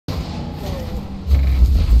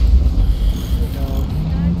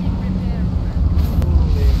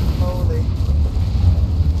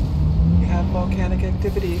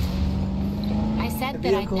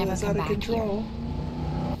vehicle is out of control.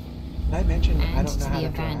 I mentioned I And don't know to how the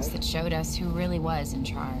to events drive. that showed us who really was in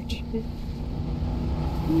charge.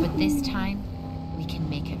 But this time, we can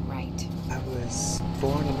make it right. I was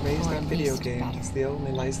born and raised Or on at video least games. better. It's the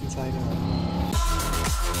only license I know.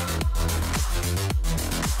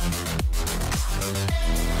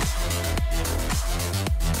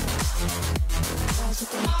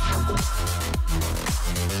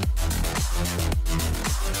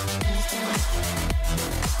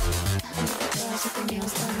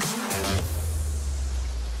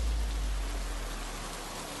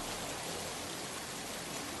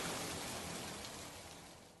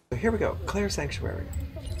 So here we go. Clear Sanctuary.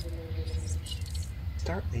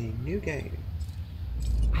 Start a new game.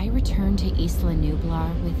 I returned to Isla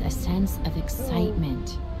Nublar with a sense of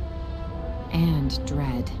excitement and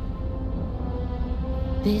dread.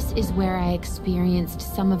 This is where I experienced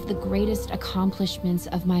some of the greatest accomplishments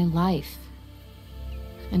of my life.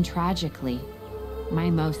 And tragically, my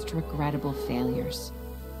most regrettable failures.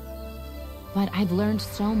 But I've learned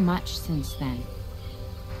so much since then.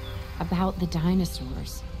 About the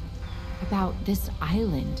dinosaurs. About this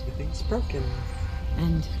island. Everything's broken.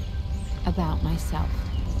 And about myself.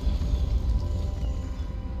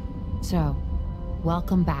 So,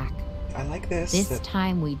 welcome back. I like this. This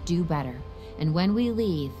time we do better. And when we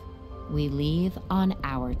leave on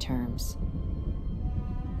our terms.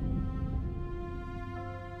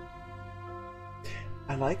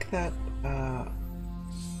 I like that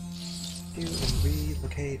you and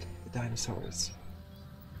relocate the dinosaurs.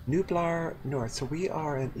 Nublar North. So we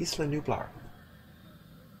are in Isla Nublar.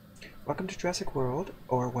 Welcome to Jurassic World,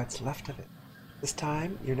 or what's left of it. This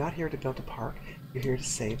time, you're not here to build a park, you're here to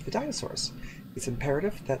save the dinosaurs. It's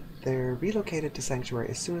imperative that they're relocated to Sanctuary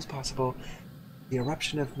as soon as possible. The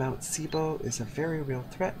eruption of Mount Sibo is a very real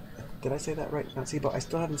threat. Did I say that right? Mount Sibo. I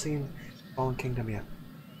still haven't seen Fallen Kingdom yet.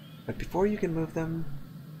 But before you can move them,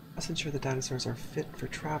 must ensure the dinosaurs are fit for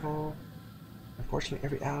travel. Unfortunately,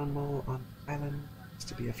 every animal on the island is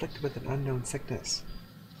to be afflicted with an unknown sickness.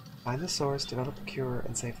 Find the source, develop a cure,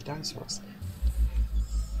 and save the dinosaurs.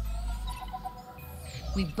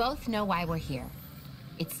 We both know why we're here.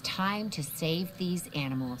 It's time to save these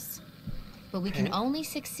animals. But we can only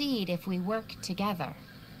succeed if we work together.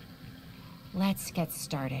 Let's get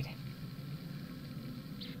started.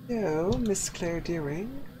 Hello, Miss Claire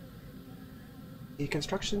Deering. The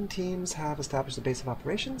construction teams have established a base of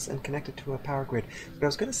operations and connected to a power grid. What I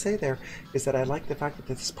was going to say there is that I like the fact that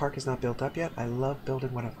this park is not built up yet. I love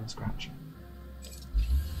building one up from scratch.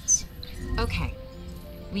 Okay.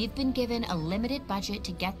 We've been given a limited budget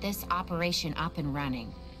to get this operation up and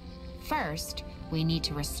running. First, we need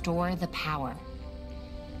to restore the power.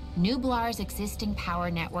 Nublar's existing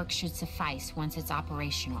power network should suffice once it's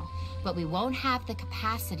operational, but we won't have the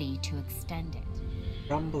capacity to extend it.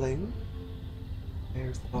 Rumbling.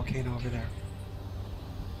 There's the volcano over there.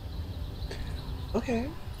 Okay.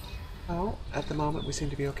 Well, at the moment we seem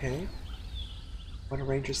to be okay. What a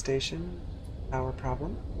ranger station. Power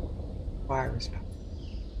problem. Virus power.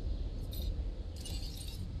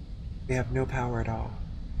 We have no power at all.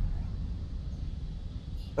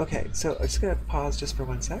 Okay, so I'm just gonna pause just for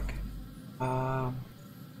 1 sec.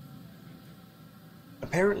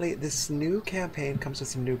 Apparently this new campaign comes with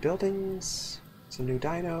some new buildings, some new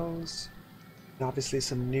dinos, and obviously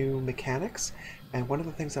some new mechanics. And one of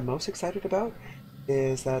the things I'm most excited about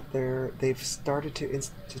is that they've started to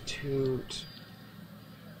institute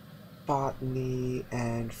botany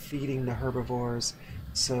and feeding the herbivores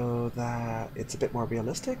so that it's a bit more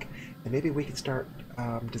realistic, and maybe we can start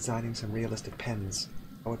designing some realistic pens.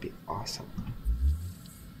 That would be awesome.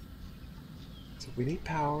 So we need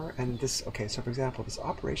power, and this, okay, so for example, this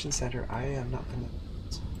operations center, I am not familiar with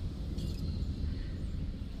this.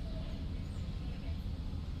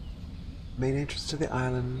 Main entrance to the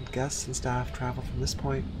island, guests and staff travel from this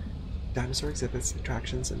point, dinosaur exhibits,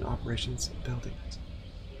 attractions, and operations buildings.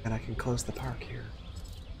 And I can close the park here.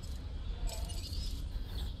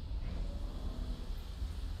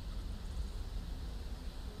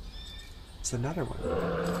 It's another one.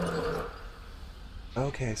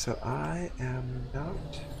 Okay, so I am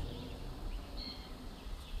not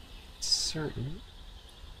certain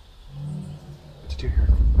what to do here.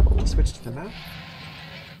 Oh, we'll switch to the map.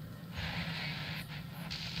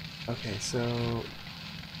 Okay, so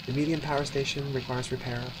the medium power station requires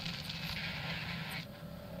repair.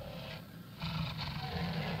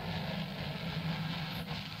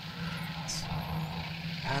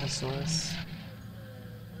 Apatosaurus.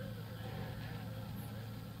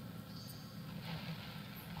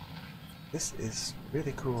 This is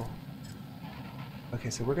really cool. Okay,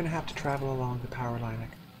 so we're gonna have to travel along the power line.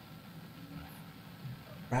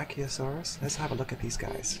 Brachiosaurus. Let's have a look at these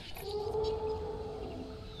guys.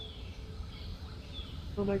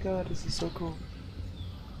 Oh my god, this is so cool.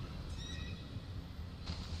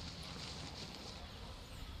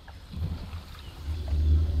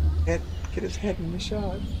 Get his head in the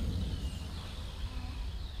shot.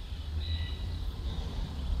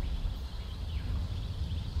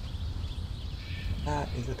 That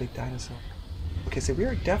is a big dinosaur. Okay, so we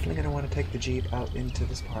are definitely going to want to take the Jeep out into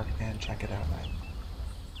this park and check it out, right?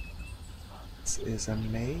 This is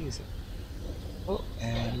amazing. Oh,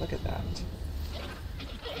 and look at that.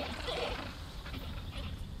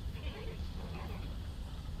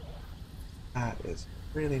 That is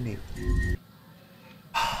really neat.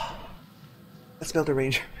 Let's build a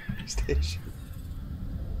ranger station.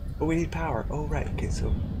 Oh, we need power. Oh, right. Okay,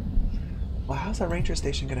 so... Well, how's a ranger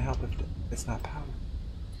station going to help if it's not powered?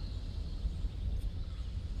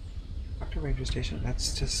 Talk to ranger station.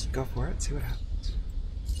 Let's just go for it, see what happens.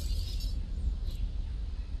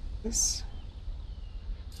 This...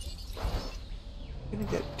 I'm going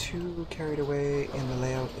to get too carried away in the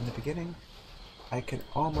layout in the beginning. I can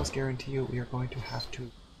almost guarantee you we are going to have to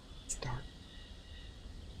start.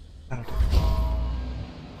 That'll do.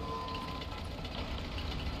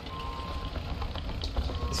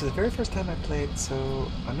 This is the very first time I played, so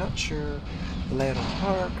I'm not sure the layout of the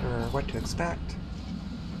park or what to expect.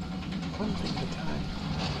 One thing at a time.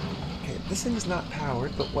 Okay, this thing is not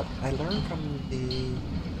powered, but what I learned from the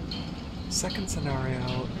second scenario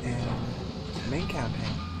in the main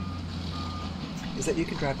campaign is that you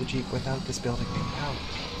can drive the Jeep without this building being powered.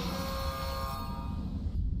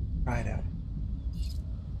 Try it out.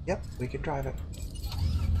 Yep, we can drive it.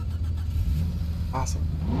 Awesome.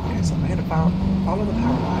 Okay, so I'm going to follow the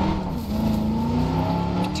power line.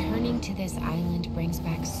 Returning to this island brings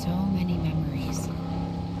back so many memories.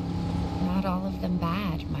 Not all of them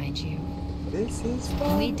bad, mind you. This is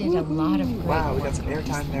fun. We did a lot of great Wow, we work got some on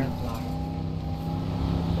airtime Isla there. Nublar.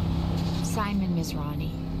 Simon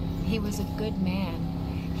Mizrani. He was a good man.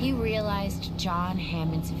 He realized John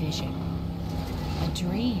Hammond's vision. A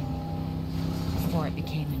dream. Before it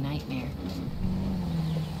became a nightmare.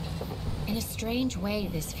 In a strange way,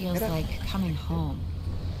 this feels like coming home.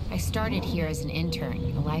 I started here as an intern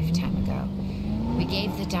a lifetime ago. We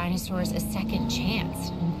gave the dinosaurs a second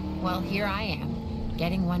chance. Well, here I am,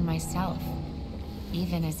 getting one myself.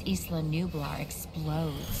 Even as Isla Nublar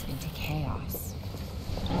explodes into chaos.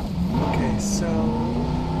 Okay, so...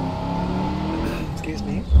 Excuse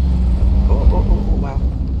me. Oh, wow.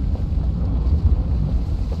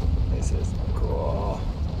 This is cool.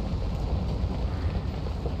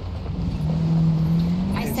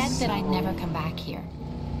 I said that I'd never come back here.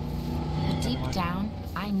 But deep down,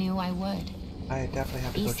 I knew I would. I definitely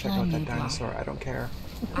have to go check out that dinosaur. I don't care.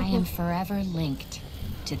 I am forever linked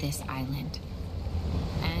to this island.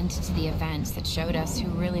 And to the events that showed us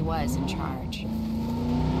who really was in charge.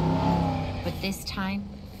 But this time,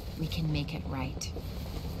 we can make it right.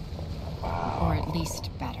 Wow. Or at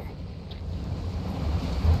least better.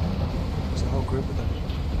 There's a whole group of them.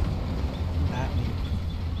 That neat.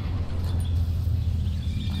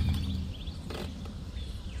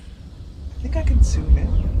 I think I can zoom in.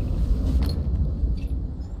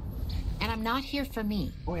 And I'm not here for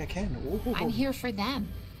me. Oh, I can. Ooh. I'm here for them.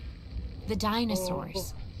 The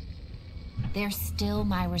dinosaurs. They're still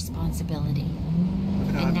my responsibility.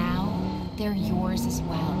 And now, they're yours as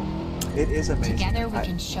well. It is amazing. Together we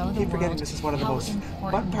can show the I keep forgetting world this is one of the how most fun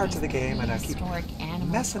important parts of the these game, and I keep prehistoric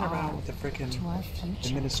animals messing around are with the freaking to our future.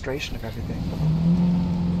 administration of everything.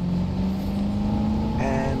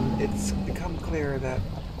 And it's become clear that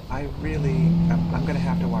I really, I'm going to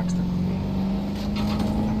have to watch the movie.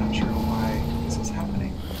 I'm not sure why this is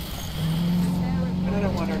happening. But I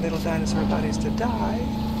don't want our little dinosaur buddies to die.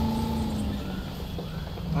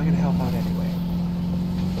 I'm going to help out anyway.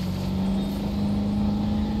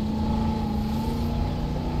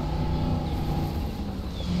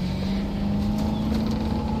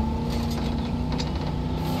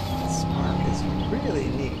 This park is really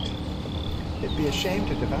neat. It'd be a shame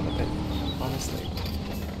to develop it, honestly.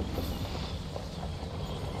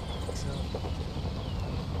 So,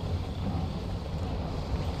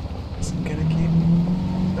 I'm gonna keep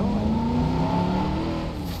going.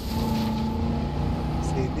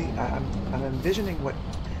 See, I'm envisioning what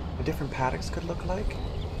the different paddocks could look like.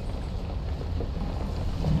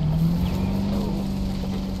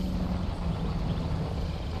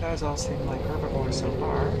 You guys all seem like herbivores so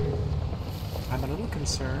far. I'm a little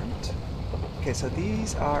concerned. Okay, so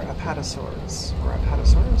these are apatosaurs, or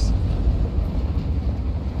apatosaurs?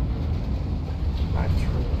 Right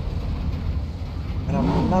through. And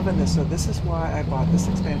I'm loving this, so this is why I bought this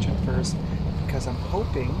expansion first, because I'm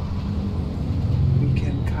hoping we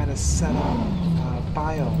can kind of set up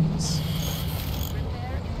biomes,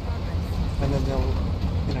 and then they'll,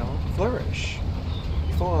 you know, flourish.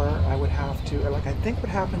 Before, I would have to, like, I think what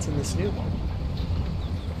happens in this new one.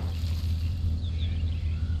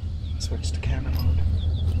 Switch to camera mode.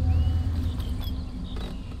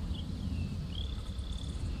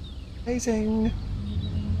 Amazing!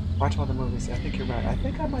 Watch all the movies. I think you're right. I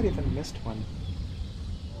think I might have even missed one.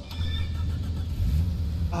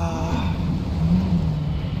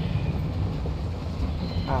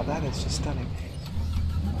 Wow, that is just stunning. Okay,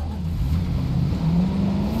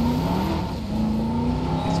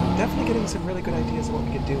 so I'm definitely getting some really good ideas of what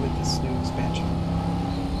we could do with this new expansion.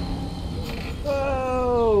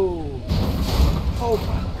 Whoa! Oh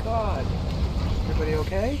my god! Everybody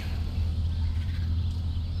okay?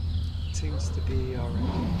 Seems to be alright.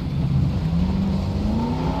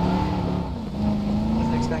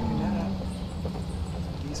 Wasn't expecting that.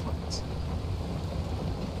 These ones.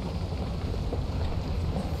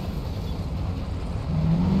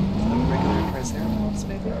 Some regular Triceratops,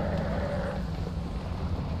 maybe?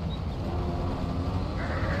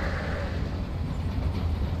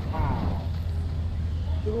 Wow.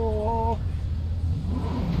 Cool.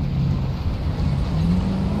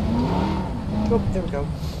 Oh, there we go.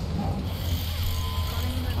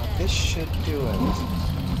 This should do it.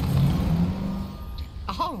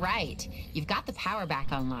 All right, you've got the power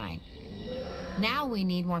back online. Now we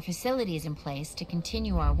need more facilities in place to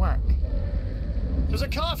continue our work. Does a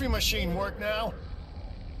coffee machine work now?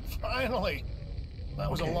 Finally.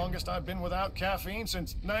 That was the longest I've been without caffeine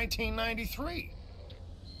since 1993.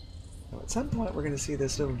 So at some point we're going to see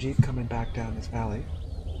this little jeep coming back down this valley.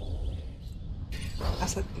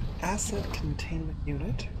 Asset containment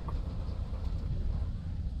unit.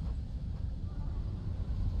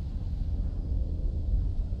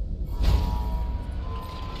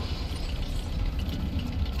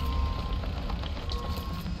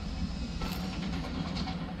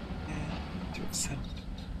 And to ascend.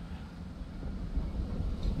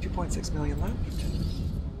 2.6 million left.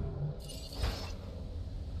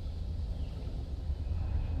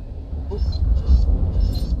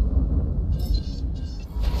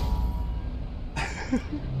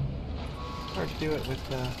 Hard to do it with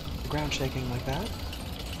the ground shaking like that.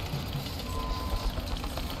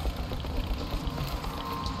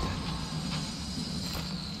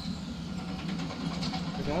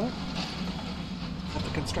 There we go. Got the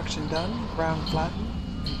construction done, ground flattened,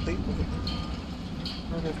 complete with a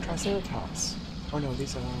herd of Triceratops. Oh no,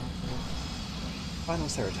 these are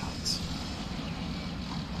Spinoceratops.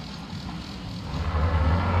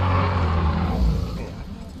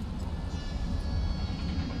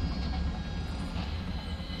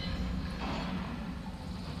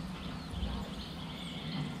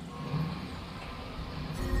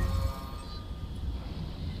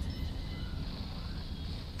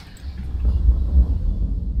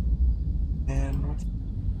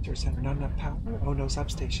 Center, not enough power? Oh, no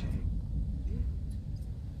substation.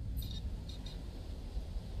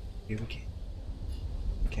 Here we can.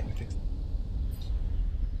 Can't we fix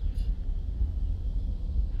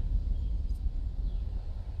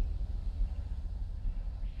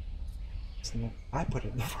it? I put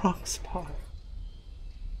it in the wrong spot.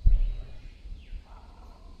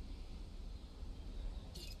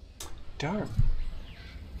 Darn.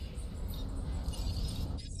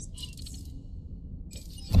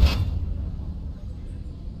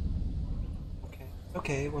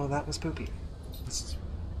 Okay, well that was poopy. Let's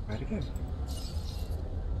try it again.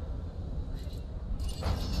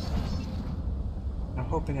 I'm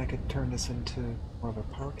hoping I could turn this into more of a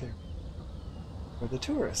park area for the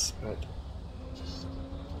tourists, but...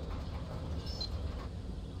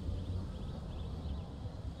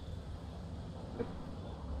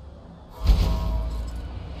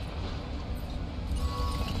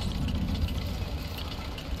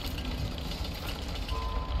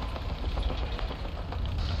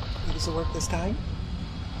 This will work this time?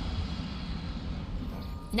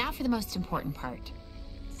 Now for the most important part,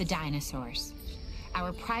 the dinosaurs.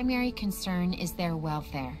 Our primary concern is their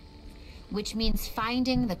welfare, which means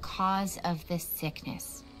finding the cause of this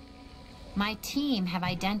sickness. My team have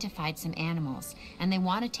identified some animals, and they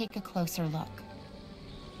want to take a closer look.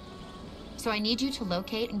 So I need you to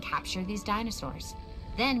locate and capture these dinosaurs.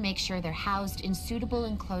 Then make sure they're housed in suitable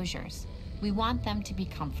enclosures. We want them to be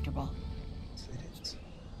comfortable.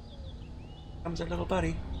 Comes our little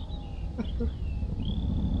buddy.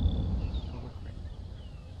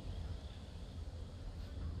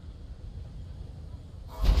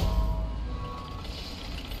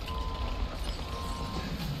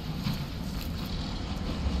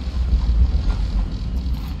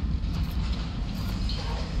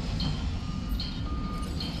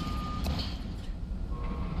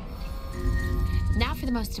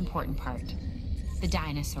 the most important part. The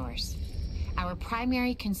dinosaurs. Our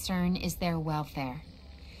primary concern is their welfare,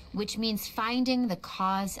 which means finding the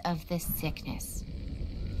cause of this sickness.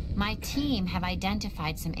 My team have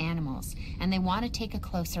identified some animals, and they want to take a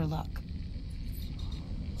closer look.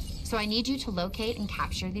 So I need you to locate and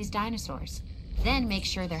capture these dinosaurs. Then make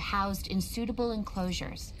sure they're housed in suitable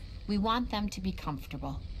enclosures. We want them to be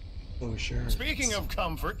comfortable. Oh, sure. Speaking of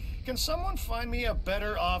comfort, can someone find me a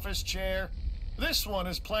better office chair? This one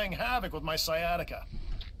is playing havoc with my sciatica.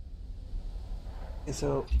 And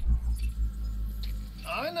so...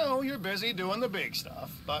 I know you're busy doing the big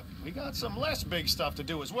stuff, but we got some less big stuff to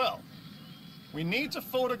do as well. We need to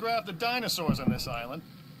photograph the dinosaurs on this island.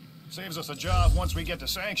 Saves us a job once we get to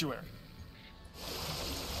Sanctuary.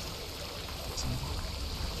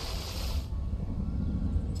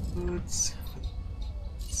 Foods.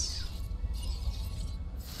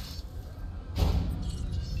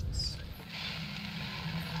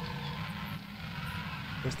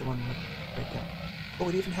 Where's the one right there? Oh,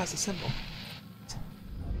 it even has a symbol.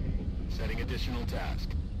 Setting additional task.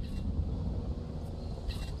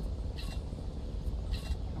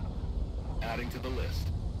 Adding to the list.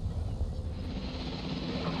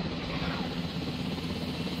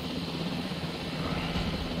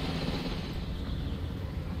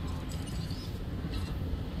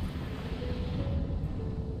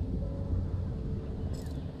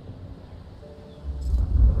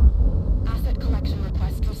 Asset collection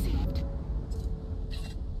request received.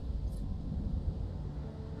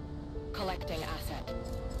 Collecting asset.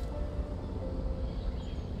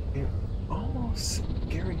 I almost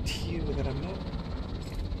guarantee you that I'm not...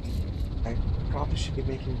 I probably should be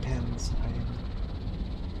making pens. I am...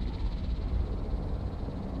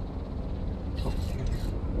 Oh, here they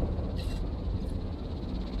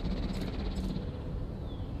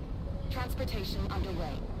are. Transportation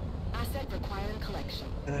underway. Asset requiring collection.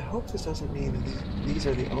 And I hope this doesn't mean that these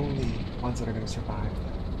are the only ones that are going to survive.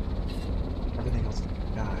 Everything else is going to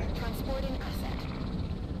die. Transporting asset.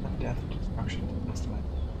 Not death, destruction, that's what.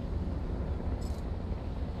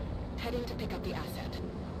 Heading to pick up the asset.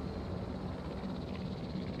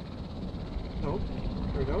 Oh,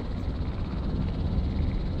 here we go.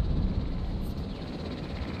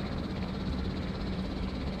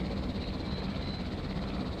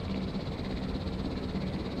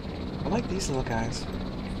 I like these little guys.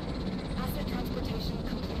 Asset transportation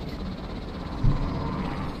complete.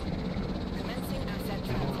 Commencing asset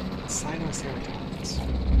transit. Sinoceratops.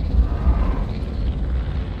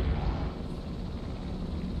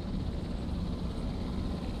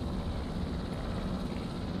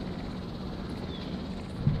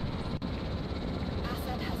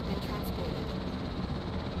 Asset has been transported.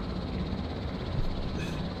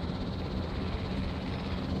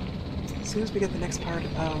 As soon as we get the next part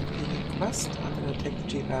of the quest, I'm going to take the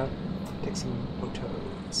Jeep out, take some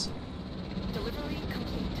photos. Delivery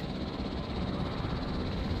complete.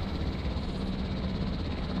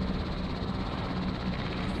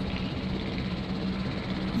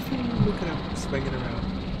 Look at him swinging around.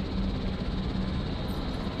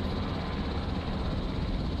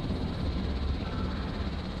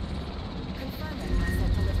 Confirming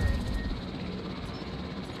asset delivery.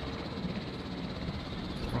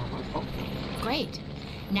 Oh, Great.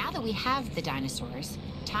 Now that we have the dinosaurs,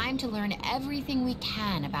 time to learn everything we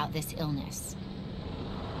can about this illness.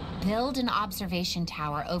 Build an observation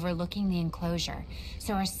tower overlooking the enclosure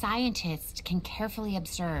so our scientists can carefully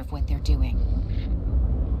observe what they're doing.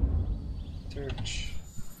 search.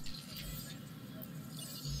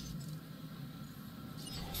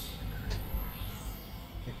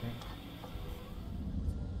 Okay.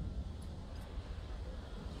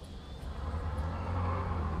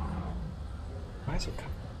 Why is it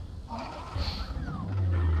coming?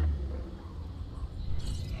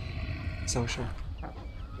 Social.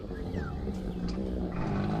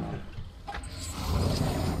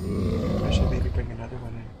 I should maybe bring another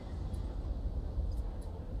one in.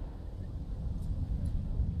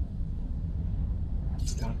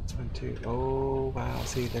 It's down this one too. Oh wow,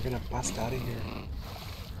 see, they're gonna bust out of here.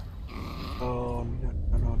 Oh no,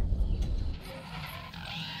 no, no, no.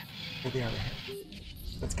 Here they are.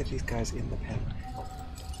 Let's get these guys in the pen.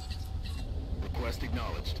 Request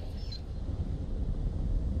acknowledged.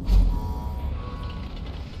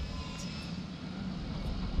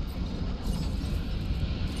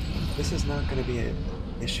 This is not going to be an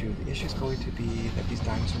issue. The issue is going to be that these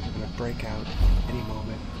dinosaurs are going to break out any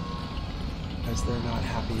moment because they're not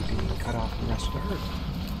happy being cut off from the rest of the herd.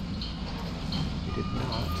 We did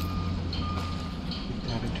not take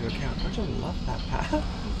that into account. Don't you love that path?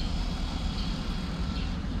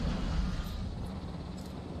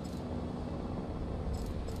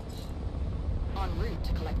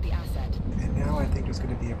 left to collect the asset. And now I think there's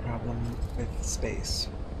going to be a problem with space.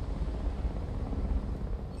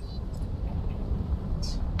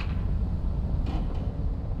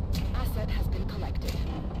 Asset has been collected.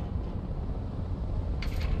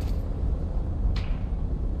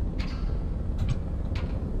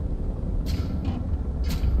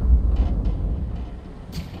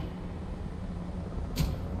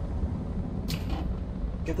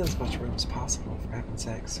 Give them as much room as possible, for heaven's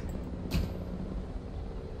sakes.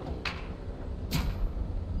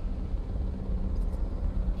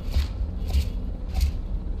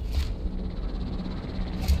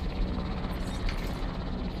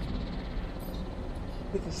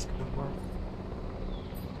 I think this is gonna work.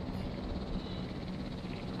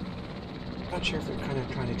 Not sure if they're kind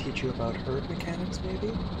of trying to teach you about herd mechanics,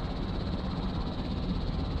 maybe?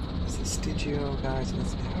 It's the Stigio guys, and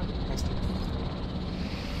it's how interesting.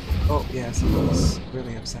 Oh, yes, he was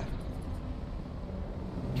really upset.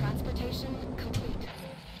 Transportation complete.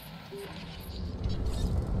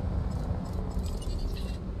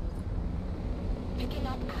 Picking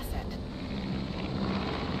up asset.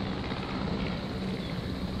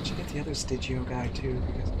 Should get the other Stigio guy too,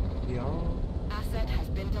 because we all... Asset has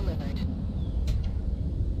been delivered.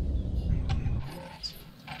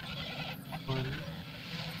 One.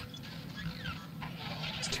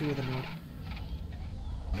 There's two of them out.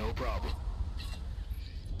 No problem.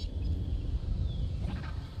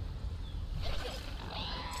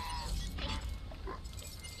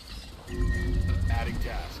 Adding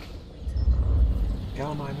task.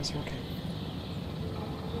 Gallimimus are okay.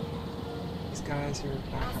 These guys are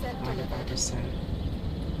back up 95%.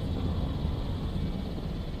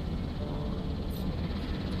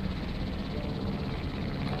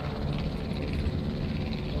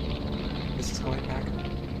 This is going back.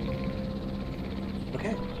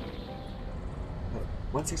 Okay. But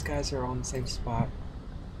once these guys are on the same spot,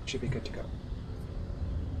 it should be good to go.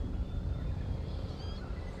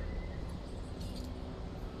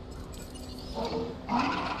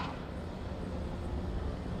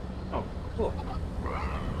 Oh, cool.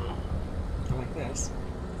 I like this.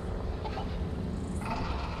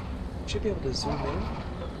 Should be able to zoom in.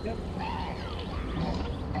 Yep.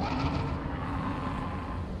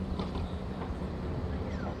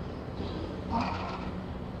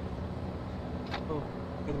 Oh,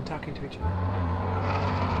 they're talking to each other.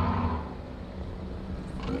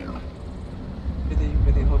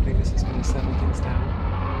 Really hoping this is going to settle things down.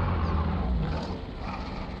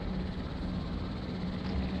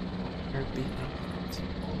 Beat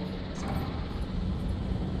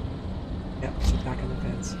yep, sit back on the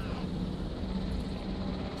fence.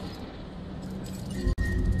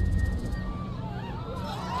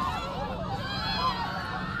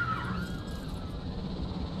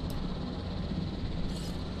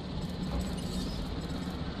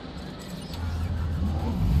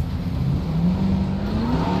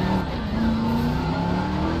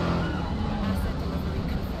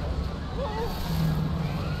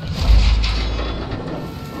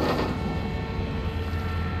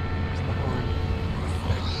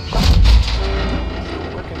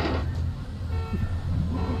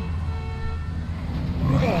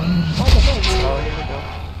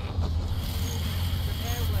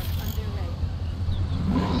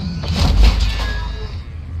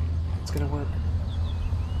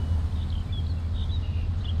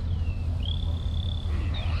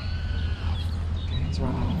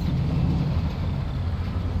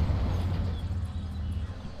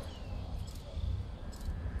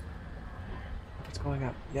 Going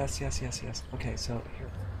up. Yes. Okay, so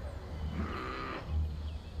here.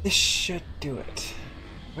 This should do it.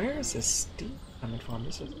 Where is this steam coming from?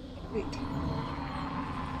 This is great.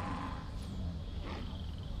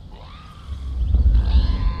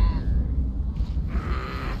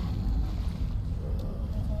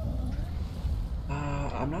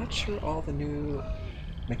 I'm not sure all the new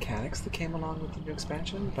mechanics that came along with the new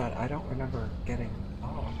expansion, but I don't remember getting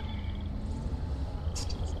all.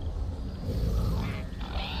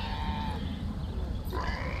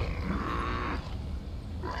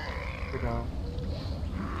 Here we go.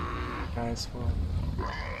 Guys, will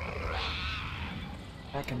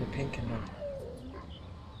back into pink and red.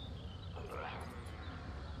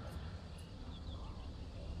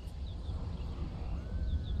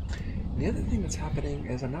 The other thing that's happening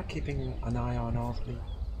is I'm not keeping an eye on all of the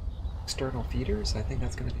external feeders. I think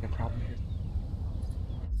that's going to be a problem here.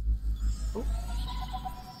 Oh.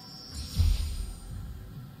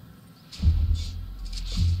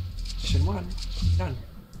 Mission 1. Done.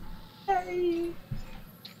 Hey!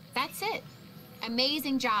 That's it.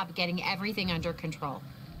 Amazing job getting everything under control.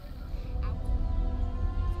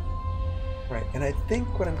 Right, and I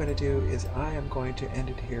think what I'm going to do is I am going to end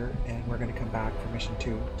it here, and we're going to come back for mission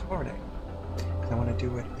 2 tomorrow night. Because I want to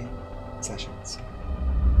do it in sessions.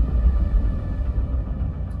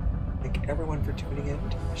 Thank everyone for tuning in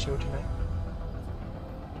to the show tonight.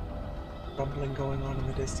 Rumbling going on in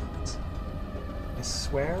the distance. I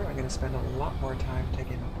swear I'm going to spend a lot more time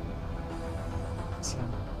taking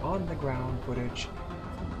some on-the-ground footage.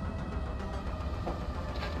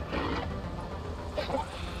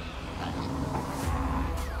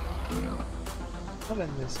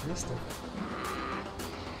 Loving this mist of it.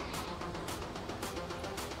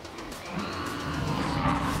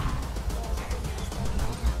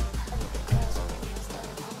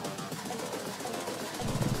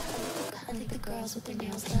 I think the girls with their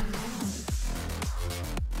nails done now.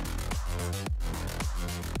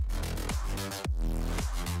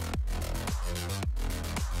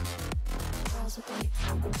 Girls with their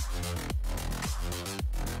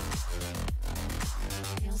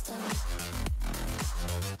nails done.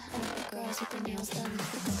 I think the girls with their nails done.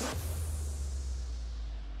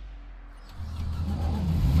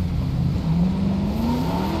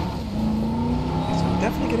 So I'm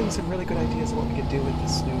definitely getting some really good ideas of what we could do with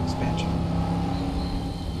this new expansion.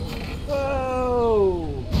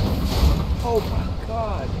 Whoa! Oh my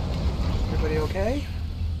god! Everybody okay?